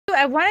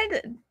I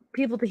wanted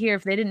people to hear,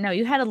 if they didn't know,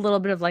 you had a little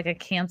bit of like a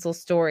cancel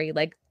story.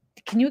 Like,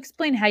 can you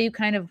explain how you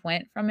kind of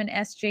went from an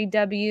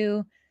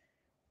SJW,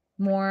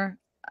 more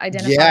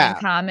identifying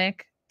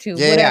comic, to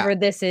whatever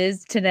this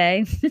is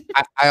today?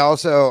 I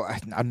also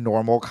a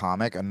normal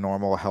comic, a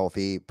normal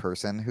healthy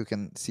person who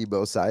can see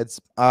both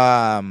sides.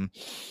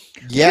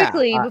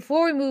 Quickly,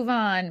 before we move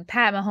on,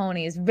 Pat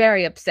Mahoney is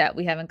very upset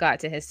we haven't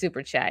got to his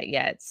super chat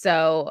yet.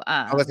 So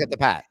let's get the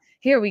Pat.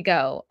 Here we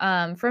go.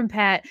 From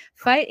Pat,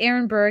 fight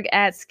Aaron Berg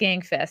at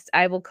Skankfest.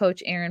 I will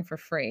coach Aaron for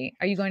free.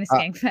 Are you going to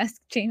Skankfest,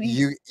 Jamie?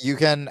 You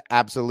can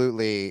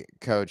absolutely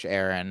coach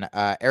Aaron.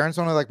 Aaron's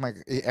one of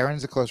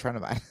Aaron's a close friend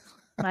of mine.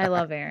 I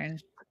love Aaron.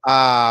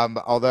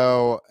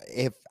 Although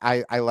if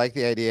I like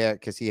the idea,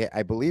 because he,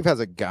 I believe, has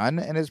a gun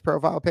in his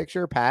profile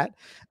picture, Pat.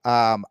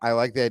 I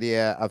like the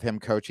idea of him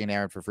coaching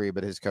Aaron for free,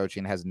 but his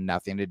coaching has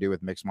nothing to do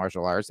with mixed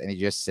martial arts, and he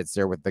just sits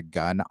there with the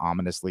gun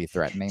ominously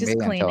threatening me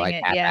until I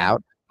tap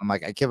out. I'm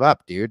like, I give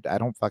up, dude. I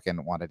don't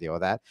fucking want to deal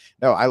with that.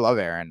 No, I love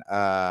Aaron.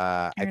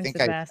 I think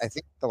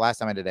the last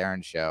time I did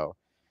Aaron's show,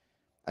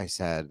 I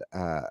said,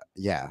 I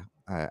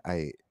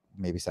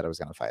maybe said I was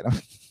gonna fight him.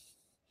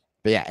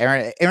 But yeah,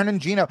 Aaron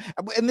and Gino,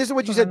 and this is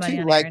what you said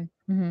too. Like,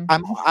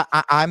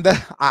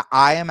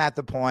 I am at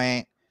the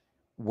point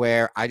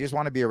where I just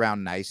want to be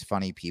around nice,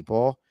 funny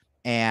people,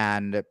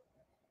 and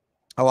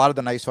a lot of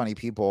the nice, funny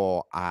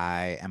people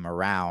I am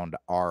around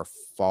are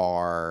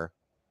far,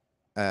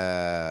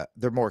 they're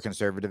more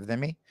conservative than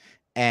me,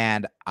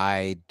 and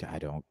I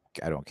don't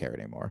care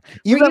anymore.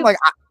 Even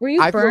were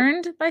you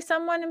burned by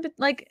someone?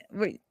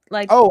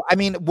 Oh, I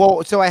mean,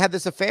 well, so I had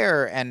this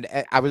affair, and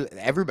I was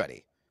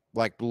everybody.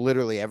 Like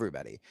literally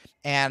everybody.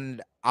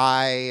 And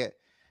I've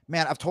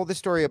told this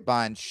story a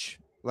bunch.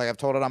 Like I've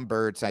told it on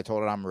Bert's, I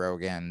told it on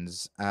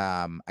Rogan's.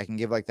 I can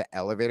give like the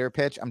elevator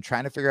pitch. I'm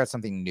trying to figure out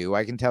something new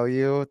I can tell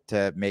you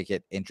to make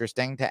it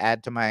interesting to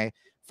add to my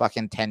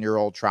fucking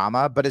 10-year-old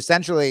trauma. But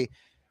essentially,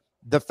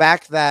 the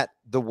fact that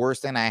the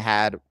worst thing I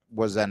had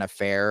was an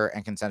affair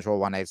and consensual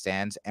one-night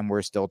stands, and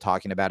we're still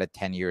talking about it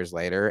 10 years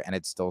later, and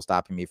it's still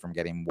stopping me from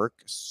getting work,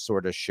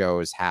 sort of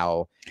shows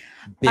how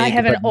big,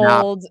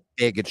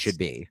 big it should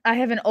be. I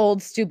have an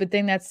old stupid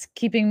thing that's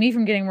keeping me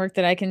from getting work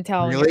that I can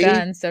tell when you're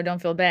done, so don't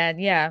feel bad.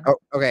 Yeah. Oh,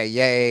 okay.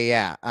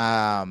 Yeah.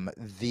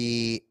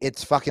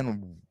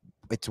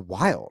 It's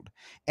wild.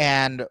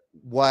 And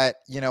what,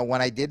 when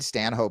I did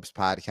Stanhope's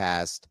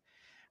podcast,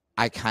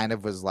 I kind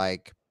of was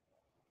like,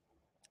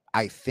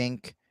 I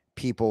think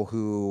people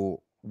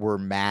who were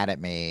mad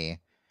at me,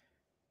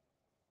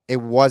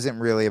 it wasn't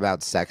really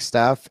about sex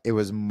stuff. It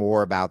was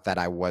more about that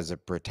I was a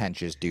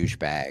pretentious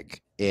douchebag.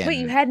 But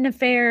you had an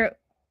affair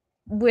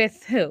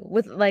with who?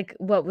 With like,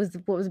 what was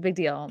the big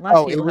deal? Lots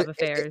of people have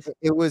affairs.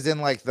 It was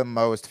in like the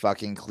most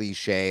fucking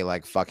cliche,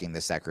 like fucking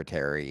the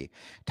secretary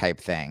type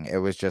thing. It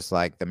was just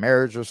like the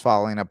marriage was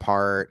falling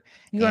apart.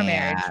 Your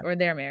marriage or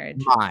their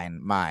marriage?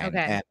 Mine.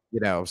 Okay.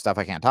 And stuff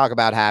I can't talk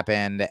about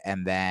happened,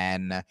 and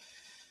then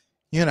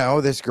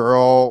this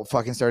girl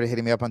fucking started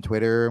hitting me up on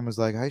Twitter and was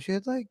like, I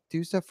should like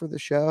do stuff for the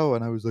show.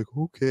 And I was like,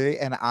 okay.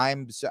 And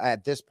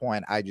at this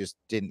point, I just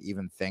didn't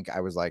even think I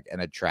was like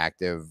an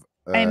attractive.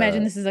 I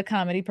imagine this is a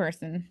comedy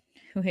person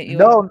who hit you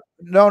up.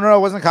 No, it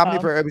wasn't a comedy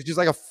person. It was just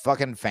like a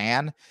fucking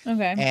fan.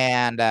 Okay.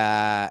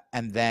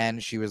 And then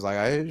she was like,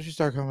 I should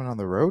start coming on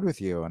the road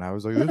with you. And I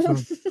was like, this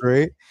sounds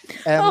great.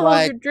 And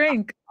like,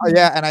 drink.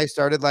 Yeah. And I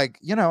started like,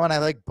 and I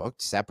like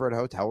booked separate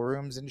hotel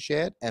rooms and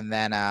shit. And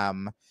then,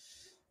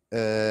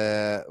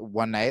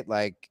 one night,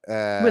 like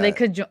were they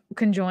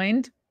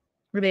conjoined?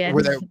 Were they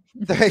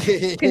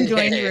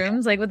conjoined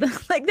rooms? Like with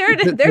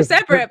the they're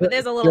separate, but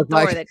there's a little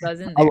door that goes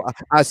in there.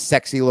 A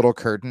sexy little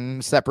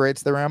curtain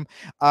separates the room.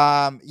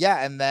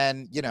 And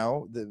then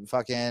the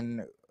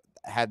fucking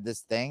had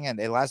this thing, and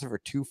it lasted for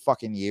 2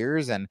 fucking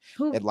years, and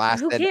it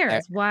lasted. Who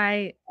cares?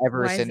 Why?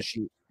 Since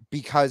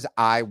because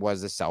I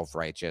was a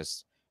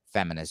self-righteous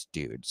feminist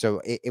dude,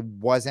 so it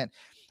wasn't.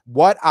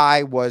 What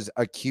I was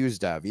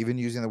accused of, even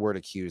using the word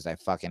accused, I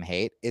fucking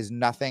hate, is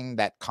nothing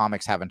that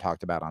comics haven't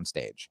talked about on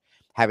stage.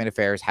 Having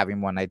affairs, having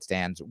one-night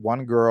stands.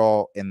 One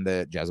girl in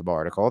the Jezebel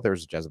article,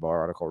 there's a Jezebel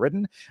article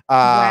written.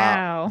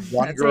 Wow.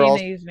 That's how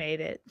you've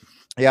made it.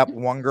 Yep.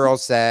 One girl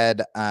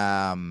said,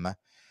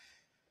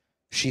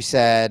 she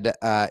said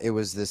it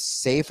was the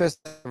safest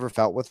I ever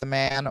felt with a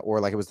man,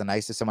 or like it was the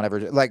nicest someone ever,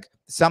 like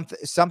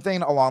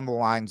something along the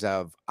lines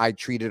of, I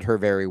treated her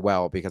very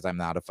well because I'm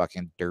not a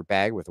fucking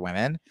dirtbag with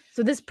women.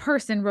 So this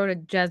person wrote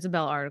a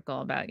Jezebel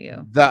article about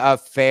you. The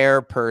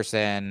affair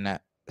person.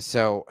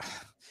 So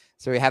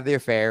we have the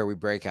affair, we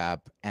break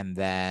up, and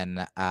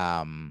then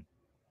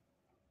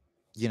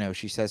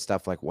she says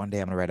stuff like, one day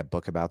I'm gonna write a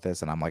book about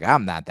this, and I'm like,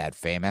 I'm not that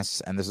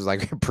famous, and this is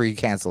like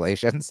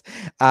pre-cancellations,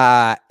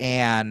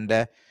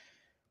 and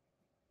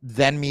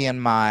then me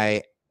and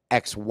my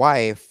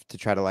ex-wife, to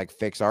try to like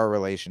fix our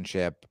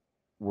relationship,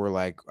 were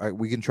like,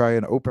 we can try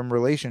an open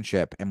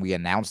relationship, and we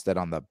announced it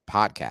on the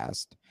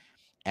podcast.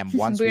 And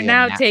once we're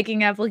now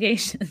taking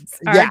applications.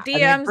 Our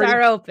DMs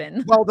are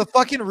open. Well, the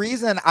fucking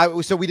reason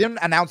so we didn't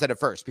announce it at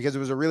first because it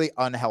was a really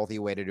unhealthy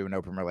way to do an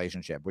open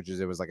relationship, which is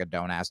it was like a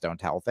don't ask, don't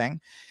tell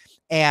thing.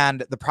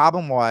 And the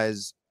problem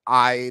was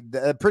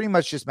pretty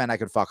much just meant I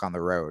could fuck on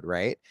the road,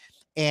 right?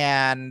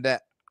 And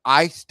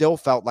I still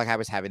felt like I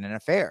was having an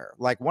affair.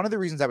 Like one of the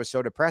reasons I was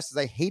so depressed is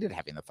I hated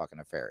having the fucking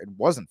affair. It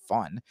wasn't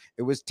fun.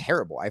 It was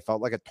terrible. I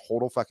felt like a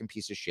total fucking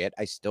piece of shit.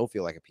 I still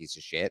feel like a piece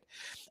of shit.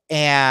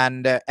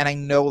 And I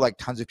know like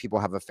tons of people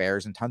have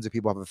affairs and tons of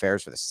people have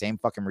affairs for the same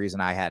fucking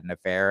reason I had an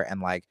affair. And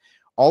like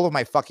all of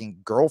my fucking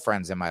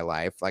girlfriends in my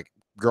life, like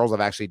girls I've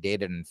actually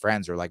dated and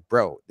friends are like,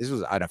 bro, this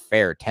was an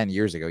affair 10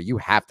 years ago. You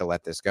have to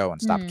let this go and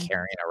stop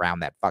carrying around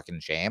that fucking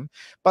shame.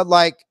 But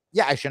like,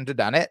 yeah, I shouldn't have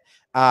done it.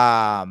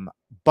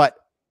 But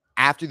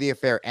after the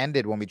affair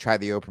ended, when we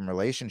tried the open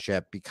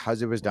relationship,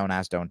 because it was don't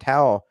ask, don't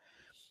tell,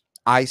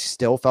 I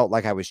still felt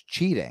like I was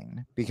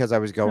cheating because I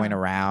was going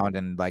around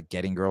and like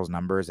getting girls'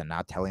 numbers and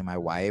not telling my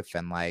wife.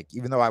 And like,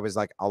 even though I was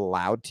like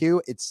allowed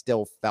to, it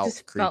still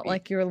felt creepy. Felt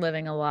like you were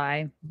living a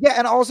lie. Yeah.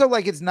 And also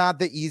like, it's not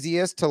the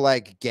easiest to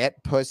like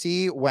get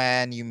pussy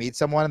when you meet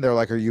someone and they're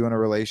like, are you in a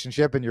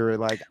relationship? And you're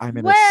like, I'm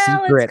in a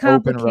secret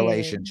open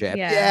relationship.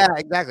 Yeah,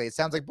 exactly. It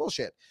sounds like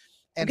bullshit.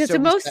 And because so to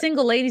most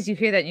single ladies, you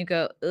hear that and you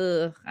go,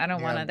 ugh, I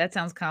don't want to. That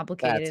sounds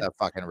complicated. That's a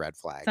fucking red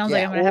flag. Sounds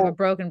like I'm going to have a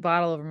broken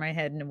bottle over my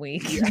head in a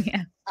week.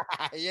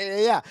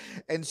 Yeah.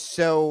 And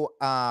so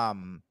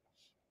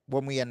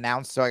when we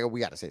announced, so I go, we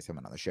got to say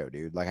something on the show,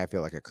 dude. Like, I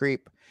feel like a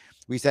creep.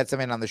 We said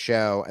something on the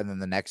show, and then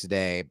the next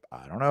day,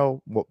 I don't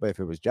know if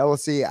it was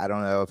jealousy. I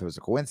don't know if it was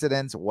a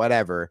coincidence,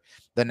 whatever.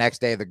 The next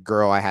day, the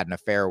girl I had an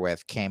affair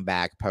with came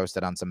back,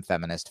 posted on some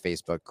feminist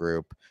Facebook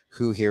group,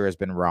 who here has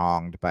been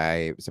wronged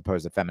by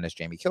supposed feminist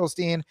Jamie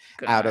Kilstein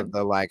out of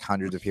the like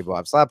hundreds of people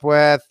I've slept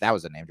with. That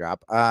was a name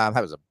drop.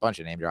 That was a bunch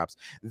of name drops.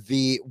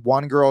 The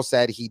one girl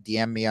said he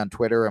DM'd me on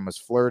Twitter and was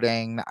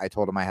flirting. I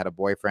told him I had a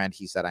boyfriend.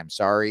 He said, I'm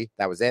sorry.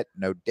 That was it.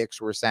 No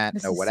dicks were sent.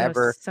 This no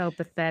whatever. So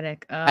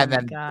pathetic. Oh, and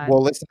then, God.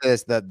 Well, listen to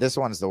this. This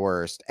one's the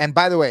worst. And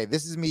by the way,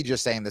 this is me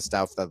just saying the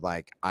stuff that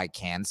like I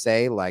can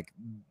say. Like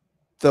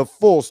the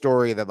full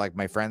story that like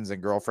my friends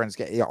and girlfriends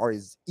get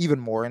is even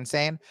more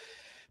insane.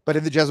 But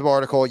in the Jezebel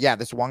article, yeah,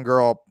 this one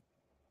girl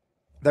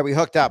that we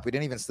hooked up, we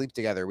didn't even sleep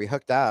together. We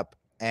hooked up,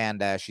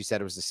 and she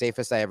said it was the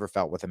safest I ever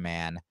felt with a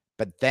man.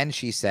 But then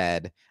she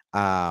said,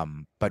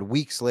 but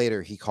weeks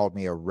later, he called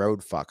me a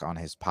road fuck on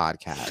his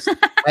podcast.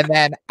 And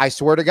then I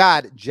swear to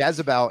God,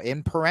 Jezebel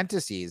in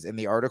parentheses in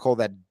the article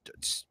that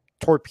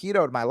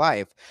torpedoed my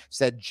life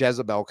said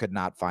Jezebel could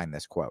not find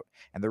this quote.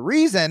 And the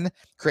reason,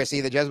 Chrissy,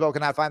 that Jezebel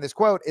could not find this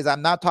quote is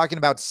I'm not talking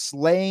about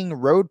slaying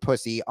road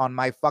pussy on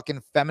my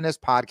fucking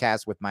feminist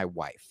podcast with my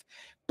wife.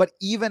 But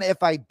even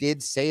if I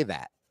did say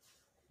that,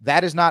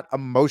 that is not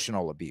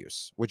emotional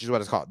abuse, which is what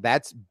it's called.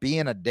 That's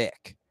being a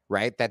dick,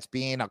 right? That's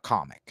being a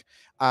comic.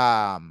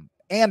 And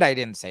I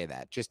didn't say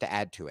that, just to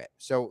add to it.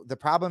 So the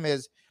problem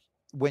is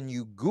when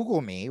you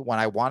Google me, when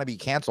I want to be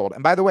canceled,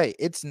 and by the way,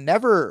 it's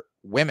never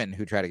women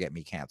who try to get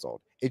me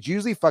canceled. It's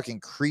usually fucking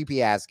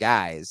creepy ass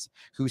guys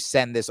who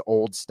send this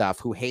old stuff,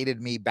 who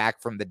hated me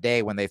back from the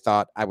day when they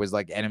thought I was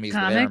like enemies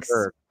with Aaron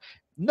Burr.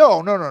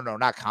 No,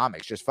 not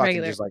comics, just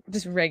fucking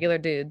just regular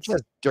dudes,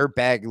 just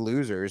dirtbag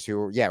losers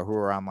who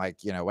are on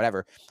like, you know,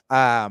 whatever.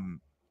 And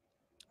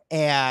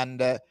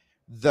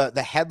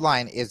the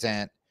headline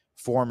isn't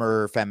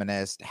former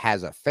feminist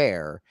has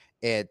affair.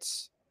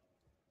 It's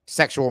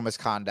sexual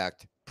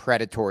misconduct,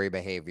 predatory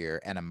behavior,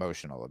 and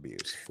emotional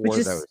abuse.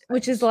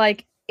 Which is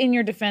like, in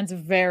your defense,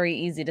 very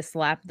easy to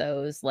slap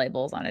those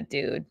labels on a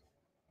dude.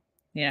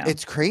 You know,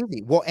 it's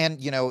crazy. Well, and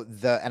you know,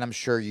 and I'm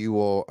sure you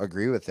will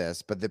agree with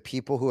this, but the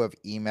people who have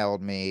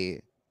emailed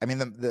me, I mean,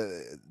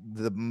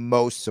 the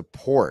most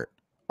support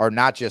are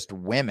not just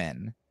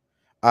women,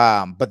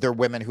 but they're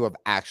women who have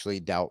actually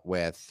dealt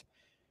with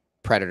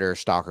predators,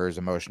 stalkers,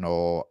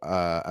 emotional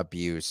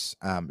abuse,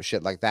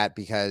 shit like that.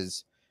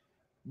 Because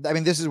I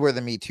mean, this is where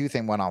the Me Too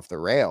thing went off the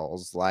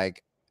rails.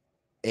 Like,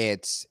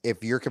 it's,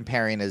 if you're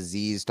comparing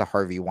Aziz to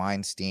Harvey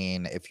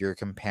Weinstein, if you're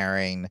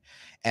comparing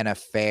an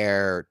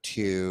affair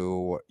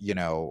to, you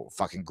know,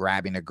 fucking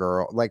grabbing a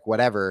girl, like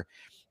whatever,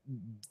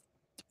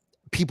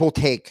 people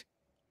take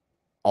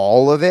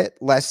all of it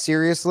less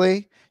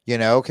seriously, you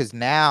know, because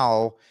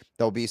now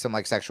there'll be some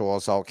like sexual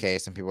assault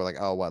case and people are like,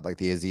 oh, what, like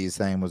the Aziz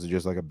thing, was it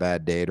just like a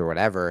bad date or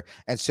whatever?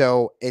 And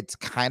so it's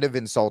kind of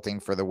insulting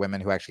for the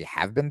women who actually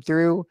have been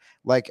through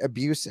like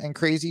abuse and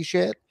crazy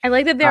shit. I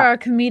like that there are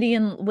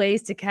comedian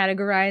ways to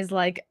categorize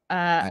like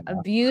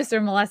abuse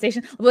or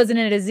molestation. Was it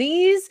an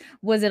Aziz?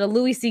 Was it a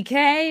Louis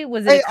C.K.?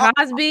 Was it a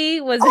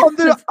Cosby? Was on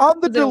it on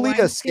the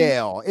Dalita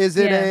scale? Is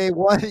it a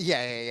one?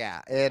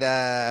 Yeah.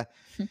 It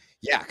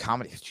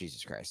comedy.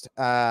 Jesus Christ.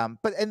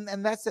 But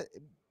and that's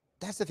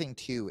the thing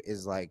too,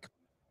 is like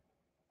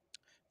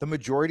the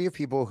majority of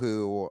people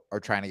who are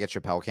trying to get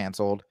Chappelle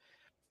canceled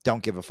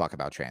don't give a fuck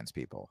about trans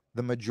people.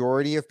 The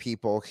majority of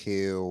people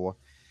who,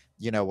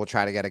 you know, will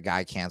try to get a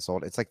guy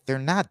canceled, it's like they're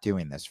not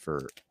doing this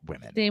for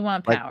women. They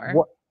want power.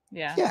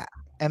 Yeah.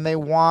 And they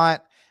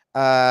want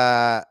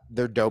their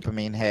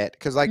dopamine hit.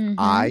 Because like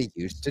I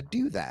used to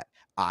do that.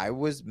 I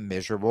was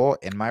miserable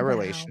in my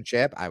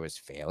relationship. I was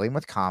failing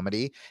with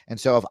comedy. And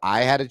so if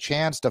I had a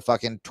chance to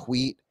fucking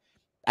tweet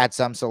at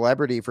some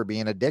celebrity for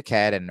being a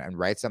dickhead and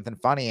write something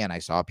funny, and I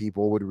saw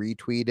people would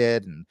retweet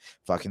it and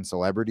fucking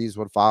celebrities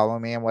would follow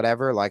me and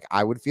whatever, like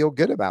I would feel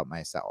good about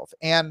myself.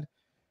 And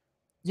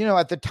you know,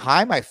 at the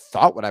time I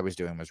thought what I was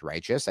doing was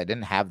righteous. I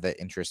didn't have the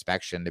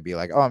introspection to be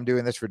like, oh, I'm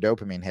doing this for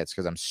dopamine hits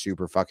because I'm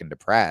super fucking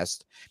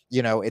depressed.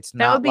 You know, it's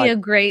not. That would be a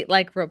great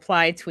like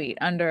reply tweet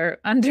under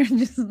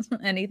just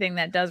anything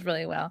that does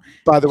really well.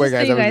 By the way,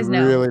 guys, I was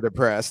really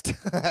depressed.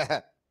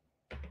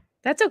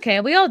 That's okay.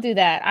 We all do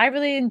that. I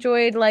really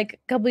enjoyed, like, a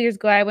couple years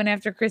ago, I went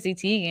after Chrissy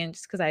Teigen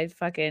just because I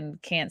fucking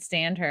can't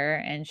stand her,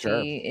 and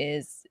she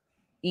is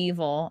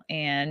evil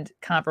and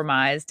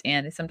compromised,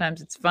 and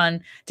sometimes it's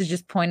fun to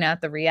just point out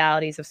the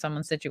realities of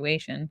someone's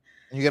situation.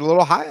 And you get a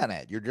little high on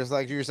it. You're just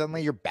like,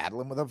 you're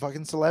battling with a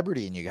fucking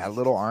celebrity, and you got a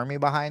little army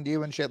behind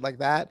you and shit like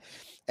that.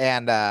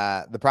 And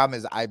the problem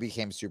is I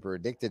became super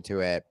addicted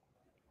to it.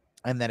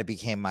 And then it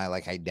became my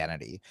like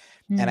identity.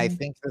 And I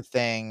think the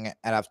thing,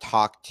 and I've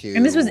talked to,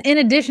 and this was in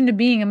addition to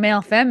being a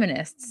male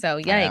feminist. So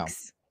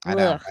yikes. I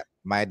know.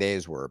 My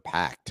days were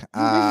packed.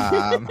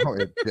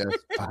 We're just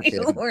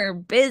you were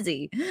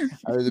busy.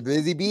 I was a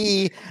busy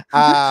bee.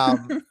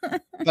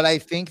 But I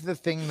think the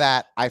thing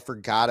that I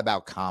forgot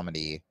about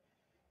comedy,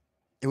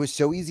 it was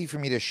so easy for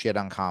me to shit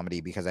on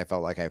comedy because I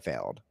felt like I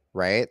failed.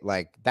 Right?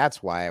 Like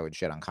that's why I would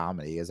shit on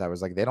comedy, is I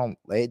was like,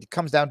 it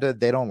comes down to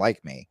they don't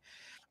like me.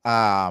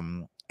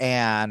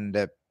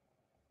 And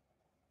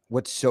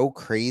what's so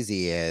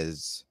crazy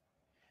is,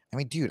 I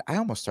mean, dude, I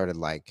almost started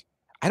like,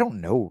 I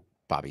don't know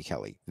Bobby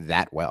Kelly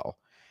that well.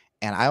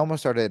 And I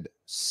almost started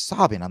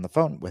sobbing on the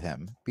phone with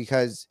him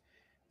because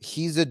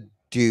he's a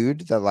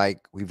dude that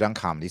like we've done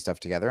comedy stuff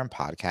together and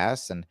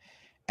podcasts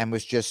and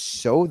was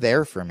just so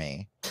there for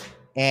me.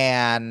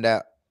 And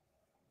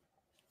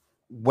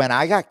when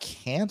I got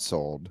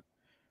canceled,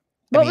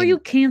 what were you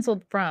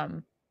canceled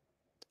from?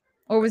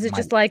 Or was it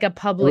just like a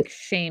public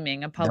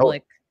shaming, a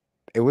public? No,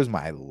 it was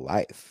my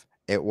life.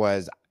 It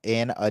was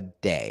in a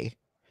day.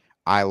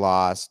 I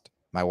lost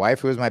my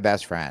wife, who was my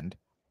best friend,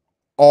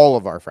 all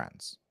of our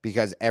friends,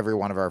 because every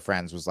one of our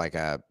friends was like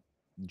a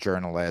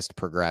journalist,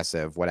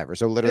 progressive, whatever.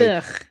 So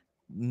literally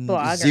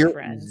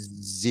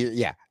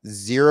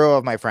zero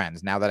of my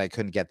friends, now that I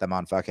couldn't get them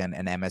on fucking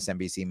an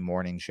MSNBC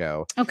morning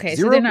show. Okay,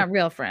 so they're not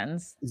real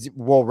friends.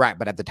 Well, right.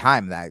 But at the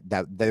time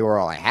that they were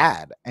all I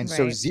had. And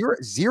so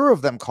zero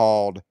of them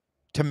called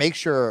to make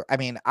sure. I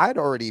mean, I'd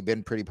already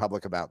been pretty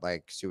public about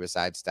like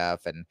suicide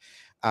stuff, and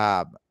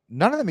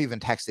none of them even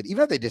texted,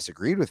 even if they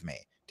disagreed with me,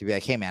 to be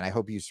like, hey man, I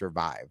hope you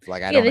survive.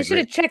 Like, I don't they should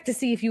have checked to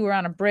see if you were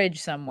on a bridge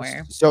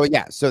somewhere. So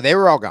they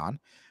were all gone.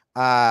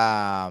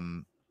 All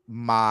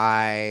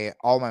my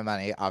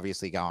money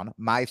obviously gone.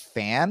 My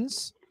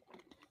fans,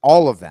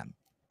 all of them.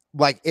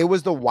 Like, it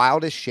was the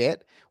wildest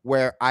shit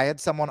where I had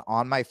someone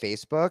on my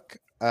Facebook.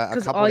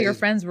 Because all your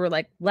friends were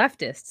like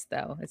leftists,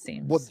 though, it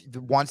seems. Well,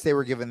 once they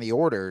were given the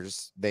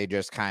orders, they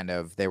just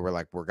they were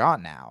like, we're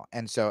gone now.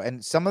 And so,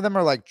 and some of them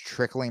are like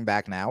trickling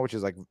back now, which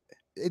is like,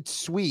 it's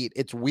sweet.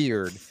 It's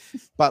weird.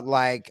 But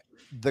like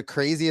the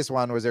craziest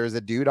one was, there was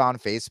a dude on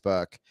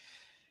Facebook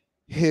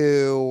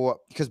who,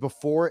 because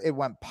before it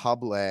went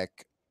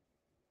public,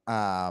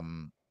 I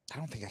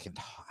don't think I can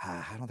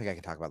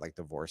talk about like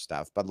divorce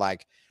stuff, but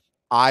like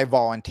I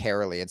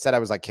voluntarily, instead I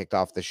was like kicked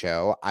off the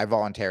show, I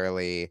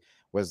voluntarily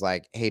was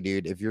like, hey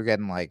dude, if you're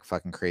getting like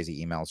fucking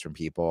crazy emails from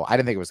people, I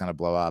didn't think it was going to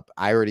blow up.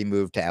 I already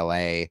moved to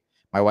LA.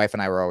 My wife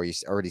and I were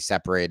already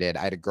separated.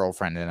 I had a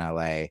girlfriend in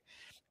LA.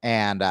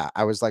 And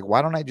I was like,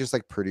 why don't I just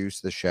like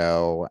produce the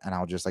show and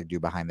I'll just like do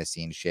behind the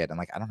scenes shit. And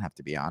like, I don't have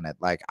to be on it.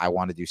 Like, I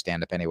want to do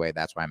stand up anyway.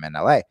 That's why I'm in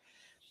LA.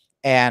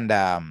 And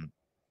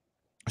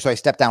so I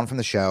stepped down from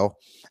the show,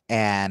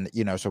 and,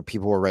 you know, so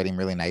people were writing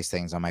really nice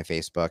things on my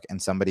Facebook,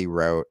 and somebody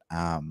wrote,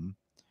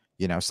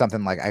 you know,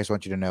 something like, I just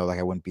want you to know, like,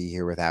 I wouldn't be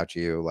here without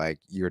you. Like,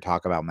 your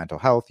talk about mental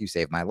health, you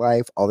saved my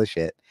life, all this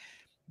shit.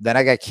 Then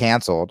I got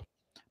canceled.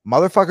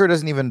 Motherfucker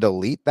doesn't even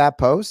delete that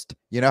post.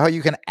 You know how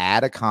you can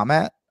add a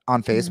comment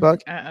on Facebook?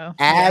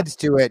 Adds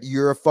to it,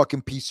 you're a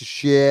fucking piece of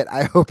shit.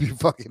 I hope you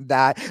fucking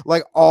die.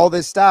 Like, all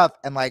this stuff.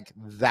 And like,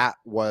 that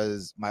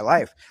was my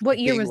life. What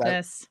year was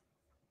this?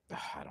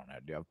 I don't know,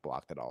 dude. I've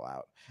blocked it all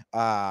out.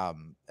 I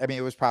mean,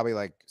 it was probably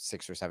like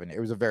 6 or 7. It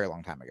was a very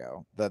long time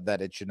ago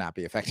that it should not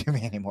be affecting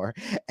me anymore.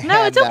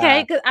 No, it's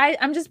okay, because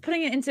I'm just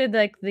putting it into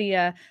like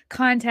the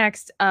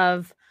context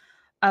of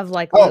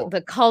like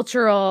the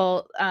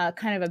cultural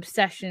kind of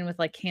obsession with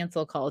like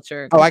cancel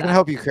culture. I can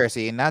help you,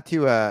 Chrissy. Not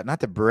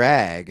to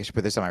brag, I should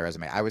put this on my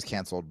resume. I was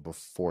canceled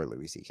before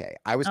Louis C.K.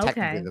 I was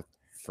technically the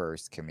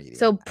first comedian.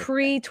 So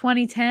pre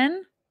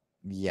 2010.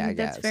 Yeah, I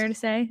guess that's fair to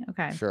say.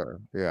 Okay,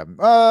 sure. Yeah,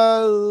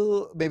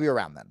 maybe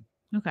around then.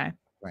 Okay,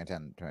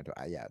 2010,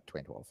 2012. Yeah,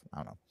 2012. I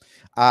don't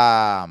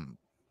know.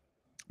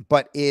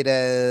 But it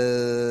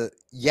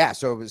yeah,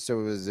 so it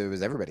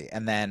was everybody.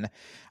 And then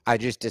I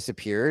just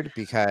disappeared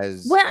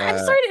because well, I'm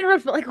sorry to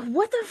interrupt, but like,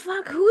 what the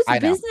fuck? Whose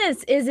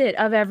business is it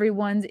of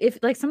everyone's? If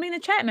like somebody in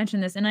the chat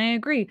mentioned this, and I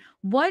agree,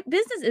 what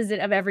business is it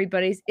of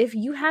everybody's if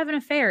you have an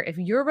affair, if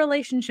your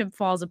relationship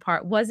falls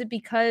apart? Was it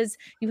because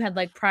you had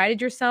like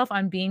prided yourself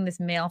on being this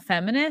male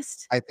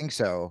feminist? I think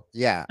so.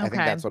 Yeah, I think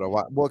Okay. that's what it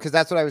was. Well, because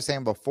that's what I was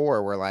saying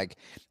before, where like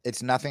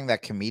it's nothing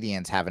that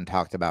comedians haven't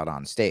talked about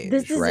on This stage,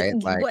 is right?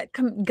 Like,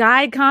 what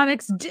guy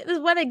comics do. This is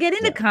when they get yeah.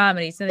 into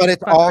comedy, so they But just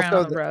it's fuck around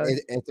also on the road.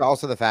 it's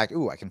also the fact,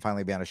 ooh, I can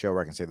finally be on a show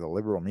where I can say the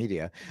liberal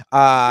media.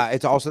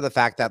 It's also the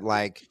fact that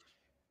like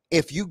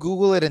if you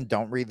Google it and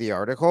don't read the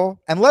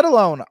article, and let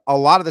alone a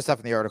lot of the stuff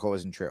in the article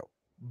isn't true.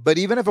 But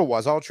even if it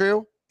was all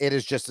true, it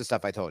is just the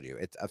stuff I told you.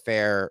 It's a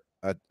fair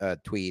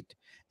tweet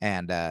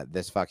and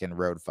this fucking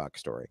road fuck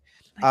story.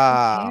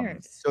 Like, who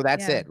cares? So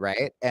that's it,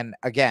 right? And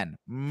again,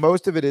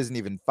 most of it isn't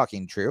even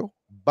fucking true,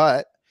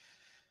 but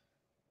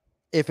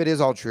if it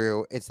is all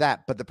true, it's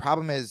that. But the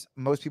problem is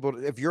most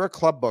people, if you're a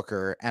club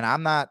booker, and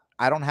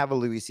I don't have a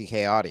Louis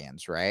C.K.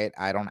 audience, right?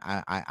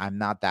 I'm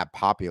not that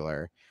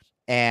popular.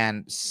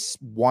 And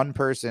one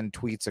person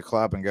tweets a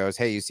club and goes,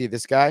 hey, you see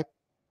this guy?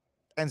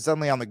 And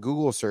suddenly on the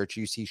Google search,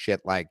 you see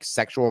shit like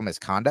sexual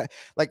misconduct.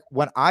 Like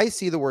when I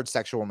see the word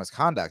sexual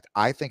misconduct,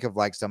 I think of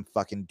like some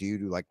fucking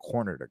dude who like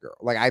cornered a girl.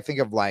 Like I think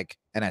of like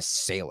an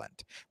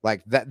assailant.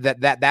 Like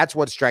that's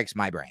what strikes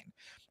my brain.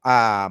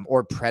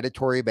 Or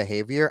predatory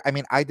behavior. I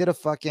mean, I did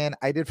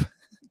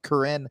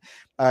Corinne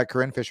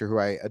Fisher, who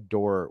I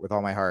adore with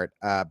all my heart,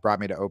 brought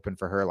me to open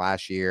for her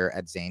last year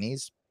at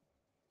Zanies.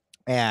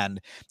 And,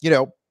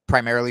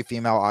 primarily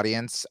female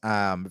audience,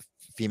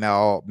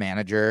 female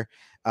manager.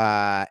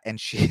 And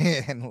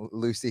she and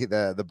Lucy,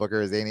 the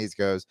booker of Zanies,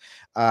 goes,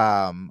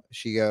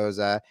 she goes,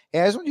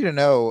 hey, I just want you to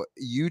know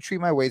you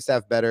treat my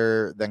waitstaff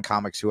better than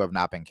comics who have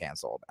not been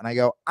canceled. And I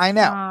go, I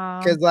know,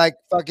 because like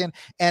fucking,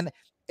 and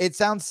it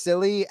sounds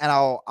silly, and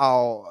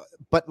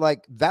but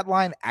like that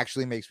line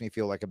actually makes me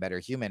feel like a better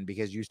human,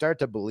 because you start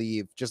to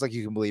believe, just like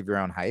you can believe your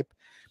own hype.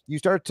 You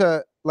start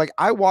to like,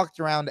 I walked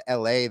around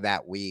LA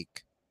that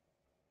week,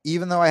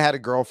 even though I had a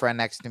girlfriend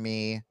next to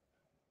me.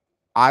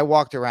 I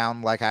walked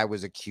around like I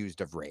was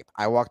accused of rape.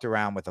 I walked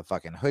around with a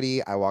fucking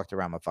hoodie. I walked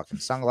around with fucking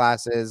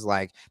sunglasses,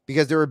 like,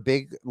 because there were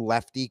big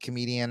lefty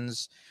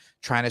comedians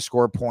trying to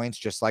score points,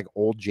 just like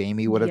old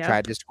Jamie would have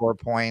tried to score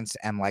points.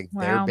 And like,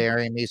 they're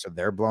burying me, so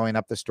they're blowing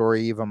up the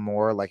story even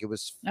more. Like, it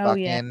was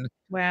fucking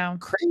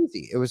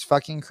crazy. It was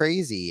fucking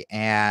crazy.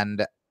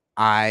 And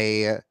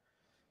there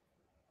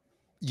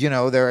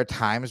are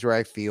times where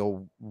I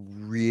feel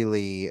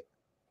really,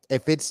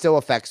 if it still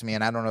affects me,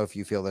 and I don't know if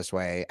you feel this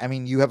way. I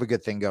mean, you have a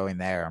good thing going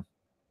there,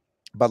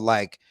 but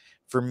like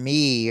for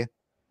me,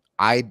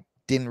 I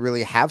didn't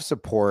really have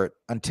support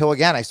until,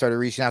 again, I started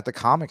reaching out to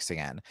comics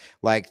again.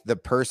 Like the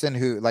person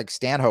who, like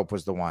Stanhope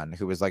was the one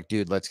who was like,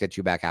 dude, let's get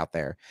you back out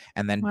there.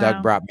 And then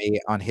Doug brought me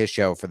on his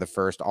show for the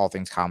first All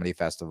Things Comedy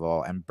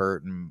Festival, and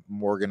Bert and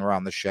Morgan were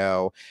on the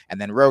show. And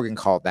then Rogan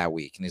called that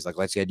week and he's like,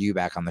 let's get you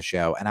back on the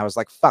show. And I was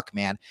like, fuck,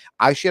 man,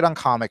 I shit on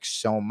comics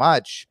so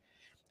much.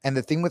 And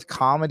the thing with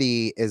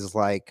comedy is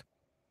like,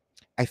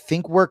 I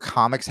think where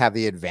comics have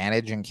the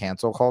advantage in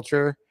cancel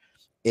culture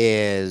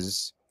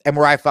is, and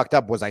where I fucked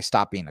up was I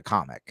stopped being a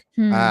comic.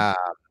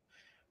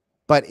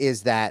 But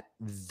is that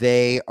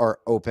they are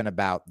open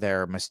about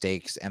their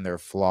mistakes and their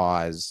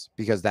flaws,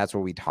 because that's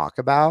what we talk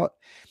about.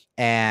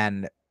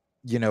 And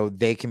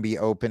they can be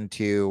open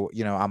to,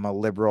 I'm a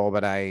liberal,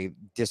 but I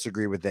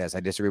disagree with this. I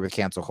disagree with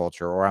cancel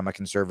culture. Or I'm a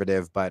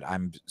conservative, but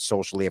I'm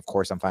socially, of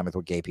course, I'm fine with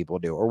what gay people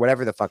do, or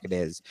whatever the fuck it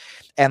is.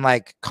 And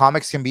like,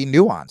 comics can be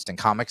nuanced, and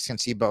comics can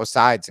see both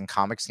sides, and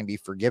comics can be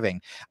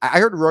forgiving.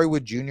 I heard Roy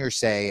Wood Jr.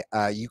 say,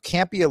 you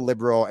can't be a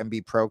liberal and be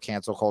pro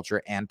cancel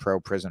culture and pro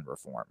prison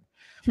reform.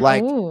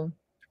 Like,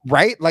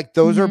 right? Like,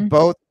 those are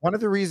both one of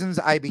the reasons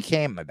I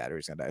became, my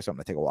battery's gonna die, so I'm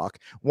gonna take a walk.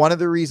 One of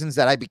the reasons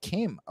that I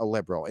became a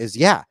liberal is,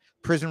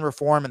 prison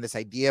reform and this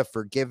idea of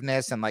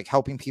forgiveness and like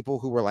helping people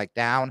who were like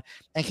down.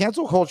 And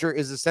cancel culture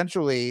is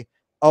essentially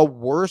a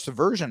worse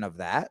version of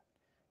that,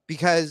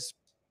 because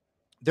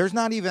there's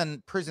not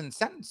even prison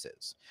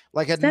sentences.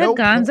 Like, is that a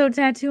Gonzo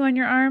tattoo on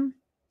your arm?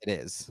 It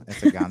is.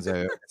 It's a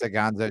Gonzo. It's a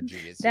Gonzo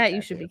G. That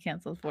you should be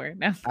canceled for.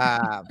 No.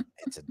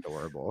 It's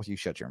adorable. You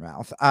shut your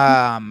mouth.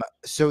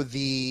 So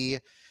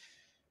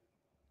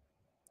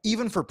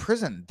even for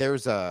prison,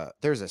 there's a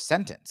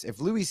sentence. If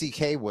Louis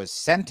C.K. was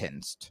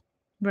sentenced,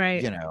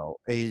 right,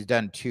 he's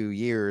done 2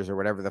 years or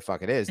whatever the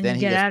fuck it is, and then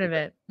he gets out of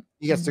it.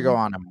 He gets to go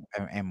on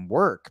and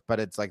work. But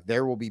it's like,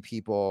 there will be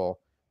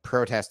people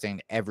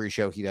protesting every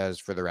show he does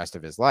for the rest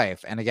of his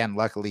life. And again,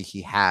 luckily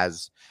he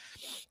has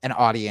an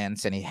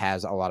audience and he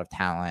has a lot of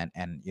talent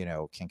and,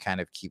 can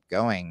kind of keep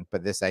going.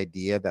 But this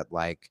idea that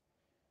like,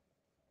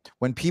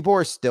 when people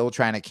are still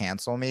trying to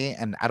cancel me,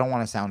 and I don't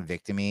want to sound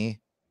victim-y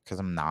because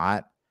I'm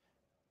not,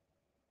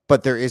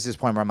 but there is this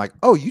point where I'm like,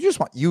 oh,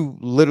 you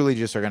literally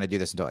just are going to do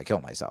this until I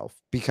kill myself,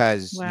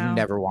 because you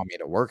never want me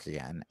to work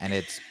again. And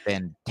it's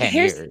been 10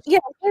 years. Yeah.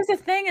 Here's the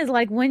thing is,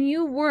 like, when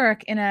you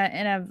work in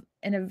a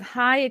in a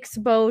high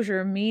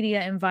exposure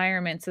media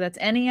environment. So that's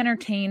any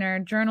entertainer,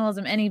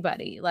 journalism,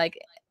 anybody, like,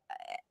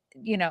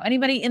 you know,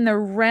 anybody in the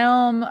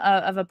realm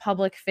of a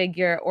public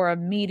figure or a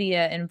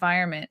media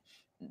environment.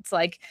 It's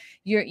like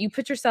you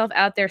put yourself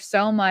out there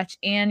so much,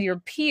 and your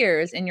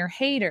peers and your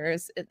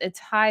haters, it's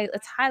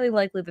highly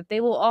likely that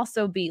they will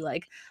also be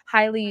like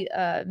highly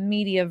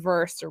media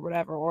versed or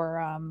whatever,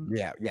 or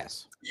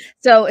yes.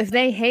 So if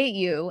they hate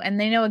you and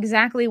they know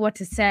exactly what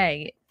to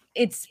say,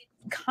 it's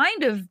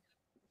kind of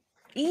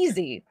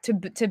easy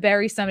to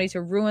bury somebody,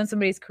 to ruin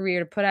somebody's career,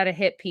 to put out a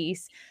hit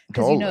piece,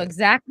 because you know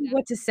exactly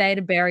what to say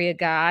to bury a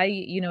guy,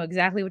 you know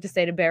exactly what to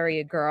say to bury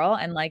a girl,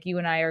 and like you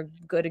and I are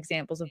good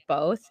examples of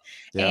both.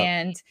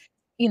 And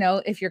you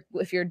know, if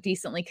you're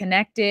decently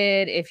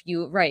connected, if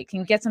you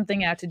can get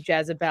something out to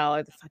Jezebel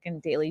or the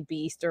fucking Daily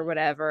Beast or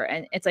whatever,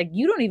 and it's like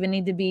you don't even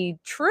need to be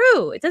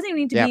true. It doesn't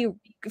even need to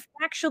be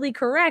factually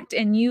correct,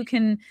 and you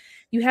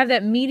have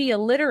that media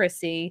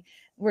literacy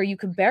where you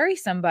could bury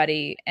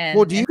somebody. And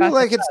well, do you feel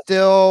like it's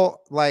still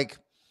like,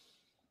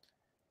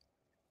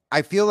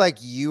 I feel like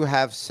you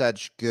have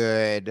such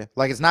good,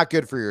 like, it's not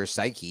good for your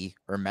psyche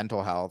or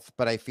mental health,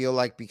 but I feel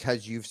like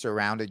because you've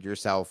surrounded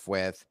yourself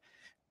with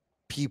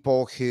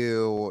people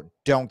who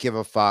don't give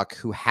a fuck,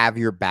 who have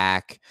your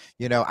back,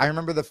 you know, I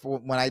remember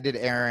when I did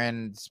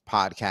Aaron's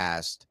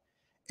podcast,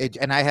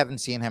 and I haven't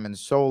seen him in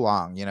so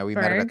long, you know, we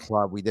met at a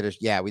club, we did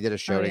a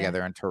show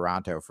together in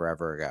Toronto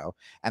forever ago.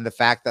 And the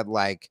fact that,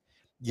 like,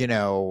 you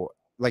know,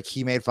 like,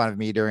 he made fun of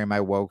me during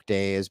my woke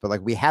days, but like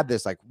we had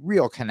this like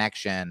real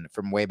connection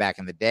from way back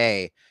in the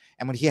day.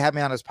 And when he had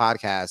me on his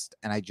podcast,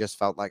 and I just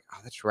felt like, oh,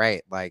 that's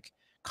right, like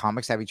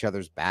comics have each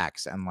other's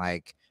backs. And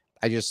like,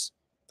 I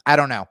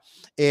don't know.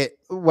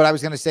 What I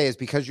was going to say is,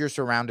 because you're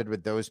surrounded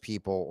with those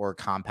people, or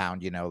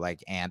Compound, you know,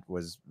 like Ant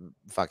was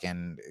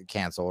fucking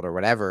canceled or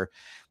whatever.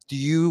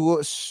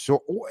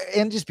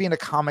 And just being a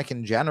comic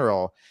in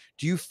general,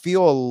 do you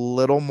feel a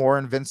little more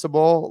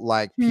invincible?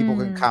 Like, people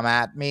can come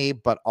at me,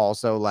 but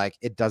also like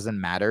it doesn't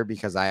matter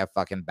because I have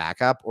fucking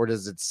backup? Or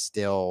does it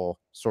still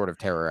sort of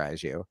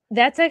terrorize you?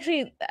 That's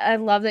actually, I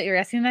love that you're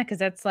asking that, because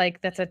that's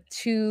a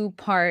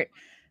 2-part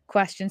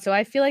question. So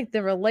I feel like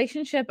the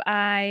relationship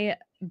I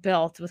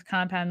built with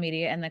Compound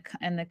Media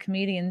and the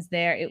comedians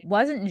there, it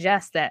wasn't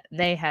just that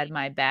they had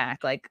my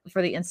back. Like,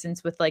 for the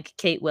instance with like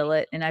Kate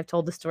Willett, and I've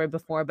told the story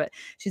before, but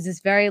she's this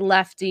very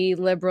lefty,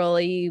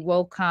 liberally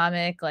woke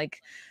comic,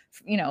 like,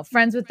 you know,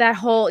 friends with that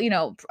whole, you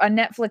know, a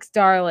Netflix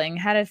darling,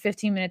 had a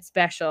 15-minute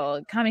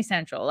special, Comedy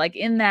Central, like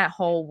in that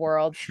whole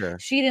world.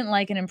 She didn't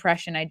like an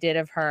impression I did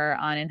of her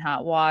on In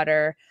Hot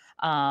Water.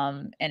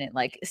 And it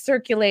like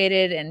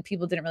circulated, and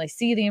people didn't really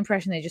see the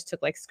impression. They just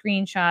took like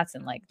screenshots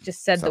and like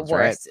just said the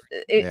worst.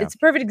 It's a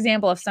perfect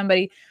example of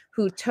somebody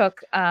who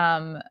took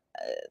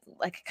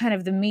like kind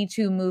of the Me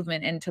Too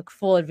movement and took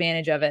full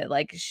advantage of it.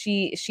 Like,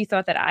 she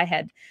thought that I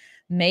had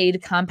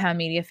made Compound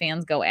Media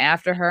fans go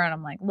after her, and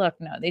I'm like, look,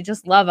 no, they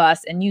just love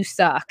us and you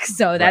suck.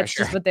 So that's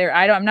just what they're,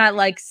 I'm not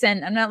like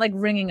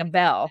ringing a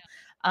bell.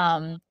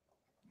 But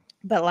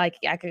like,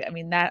 I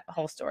mean, that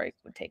whole story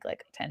would take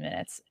like 10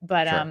 minutes,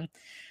 but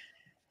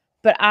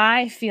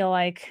I feel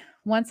like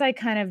once I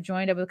kind of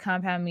joined up with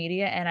Compound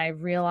Media, and I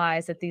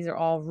realized that these are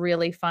all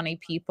really funny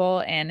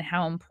people, and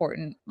how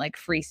important like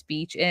free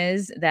speech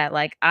is, that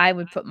like I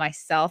would put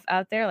myself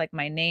out there, like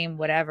my name,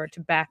 whatever, to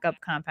back up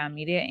Compound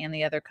Media and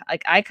the other,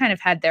 like I kind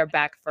of had their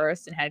back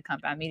first, and had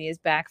Compound Media's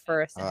back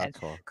first, and had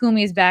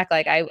Cumia's back.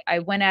 Like I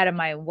went out of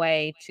my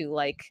way to,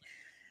 like,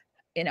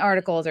 in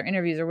articles or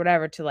interviews or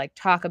whatever, to like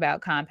talk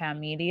about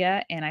Compound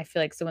Media. And I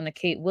feel like, so when the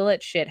Kate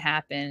Willett shit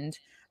happened,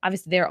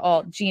 obviously they're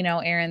all, Gino,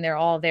 Aaron, they're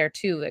all there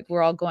too. Like,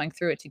 we're all going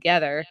through it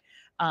together.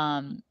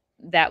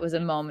 That was a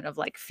moment of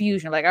like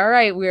fusion, like, all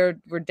right, we're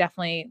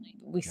definitely,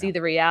 we see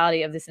the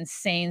reality of this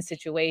insane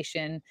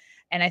situation.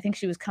 And I think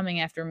she was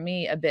coming after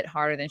me a bit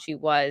harder than she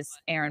was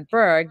Aaron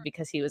Berg,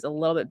 because he was a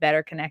little bit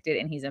better connected,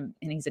 and he's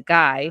a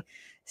guy.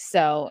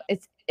 So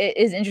it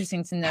is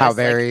interesting to notice how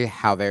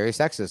very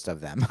sexist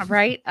of them.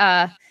 Right.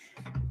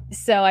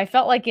 So I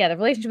felt like, the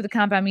relationship with the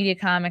Compound Media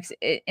comics,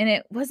 and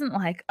it wasn't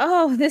like,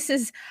 oh,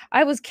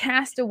 I was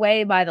cast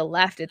away by the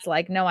left. It's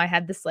like, no, I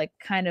had this like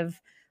kind of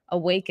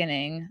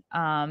awakening,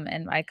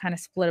 and I kind of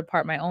split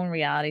apart my own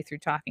reality through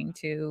talking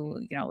to,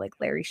 you know, like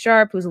Larry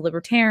Sharp, who's a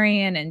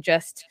libertarian, and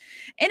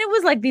it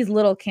was like these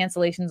little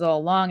cancellations all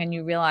along, and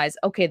you realize,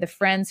 okay, the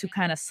friends who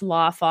kind of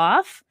slough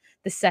off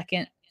the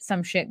second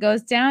some shit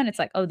goes down, it's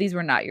like, oh, these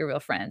were not your real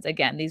friends.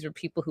 Again, these were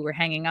people who were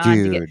hanging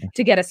on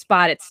to get a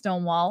spot at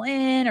Stonewall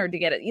Inn, or to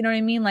get it, you know what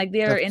I mean? Like,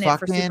 they're in it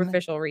for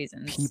superficial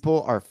reasons.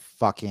 People are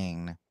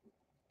fucking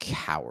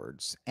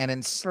cowards. And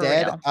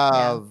instead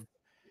of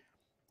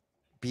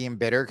being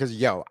bitter, because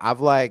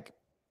I've like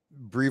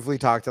briefly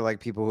talked to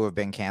like people who have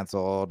been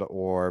canceled,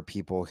 or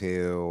people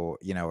who,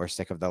 you know, are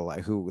sick of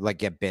who like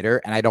get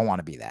bitter, and I don't want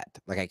to be that.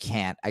 Like, I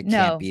can't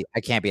be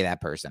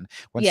that person.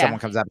 When someone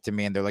comes up to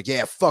me and they're like,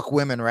 yeah, fuck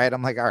women, right?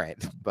 I'm like, all right,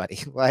 buddy,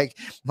 like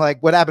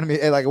what happened to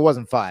me, like, it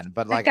wasn't fun,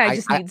 but like, I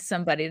just need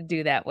somebody to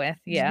do that with.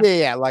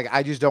 Like,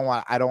 I just don't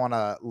want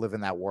to live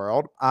in that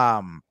world.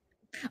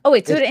 Oh,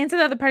 wait. So to answer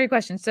the other part of your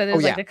question, so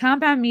there's like the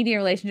compound media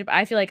relationship.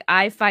 I feel like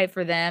I fight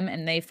for them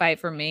and they fight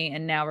for me,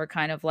 and now we're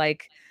kind of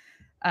like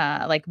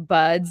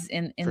buds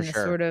in the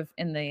sort of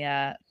in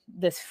the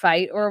this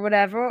fight or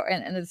whatever,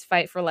 and this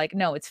fight for like,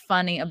 no, it's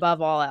funny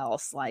above all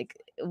else. Like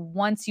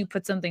once you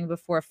put something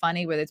before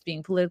funny, whether it's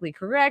being politically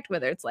correct,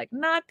 whether it's like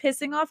not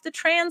pissing off the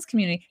trans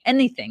community,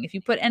 anything, if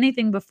you put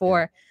anything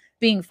before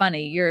being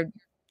funny, you're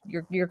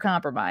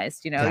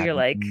compromised, you know. God, you're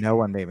like, no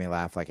one made me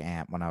laugh like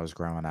Ant when I was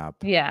growing up.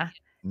 Yeah.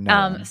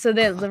 No so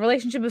the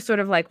relationship was sort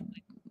of like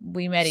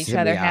we met each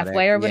other symbiotic.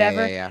 halfway or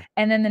whatever. Yeah.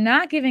 And then the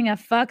not giving a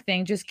fuck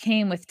thing just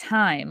came with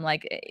time,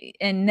 like,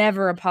 and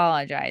never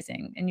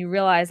apologizing. And you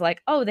realize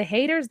like, oh, the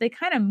haters, they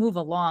kind of move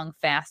along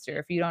faster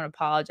if you don't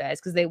apologize,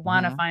 because they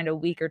want to find a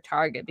weaker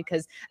target.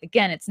 Because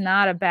again, it's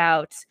not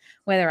about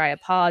whether I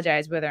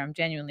apologize, whether I'm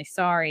genuinely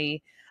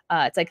sorry.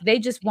 It's like they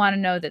just want to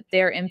know that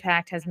their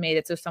impact has made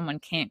it so someone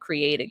can't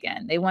create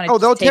again. They want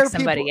to take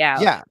somebody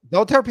out. Yeah,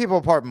 they'll tear people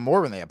apart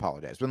more when they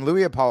apologize. When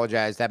Louis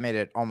apologized, that made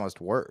it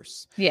almost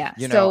worse. Yeah,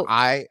 you know, so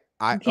I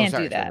can't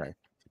do that. Sorry.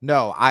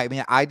 No, I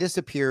mean, I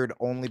disappeared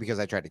only because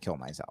I tried to kill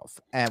myself.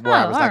 And where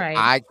I was like,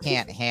 I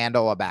can't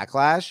handle a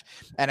backlash.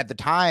 And at the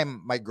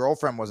time, my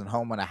girlfriend wasn't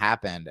home when it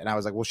happened. And I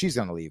was like, well, she's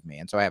going to leave me.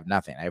 And so I have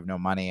nothing. I have no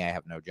money. I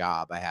have no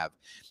job. I have,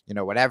 you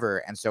know,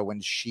 whatever. And so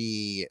when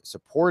she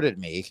supported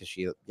me, because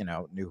she, you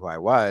know, knew who I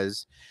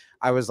was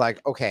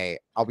like, okay,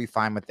 I'll be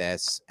fine with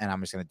this. And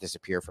I'm just going to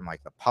disappear from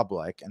like the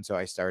public. And so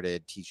I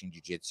started teaching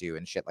jujitsu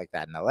and shit like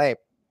that in LA.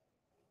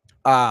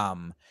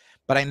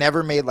 But I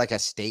never made like a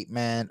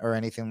statement or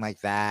anything like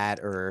that,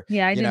 or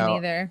I didn't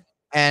either.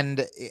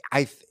 And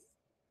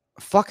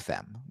fuck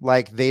them.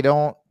 Like they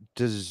don't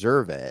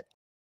deserve it.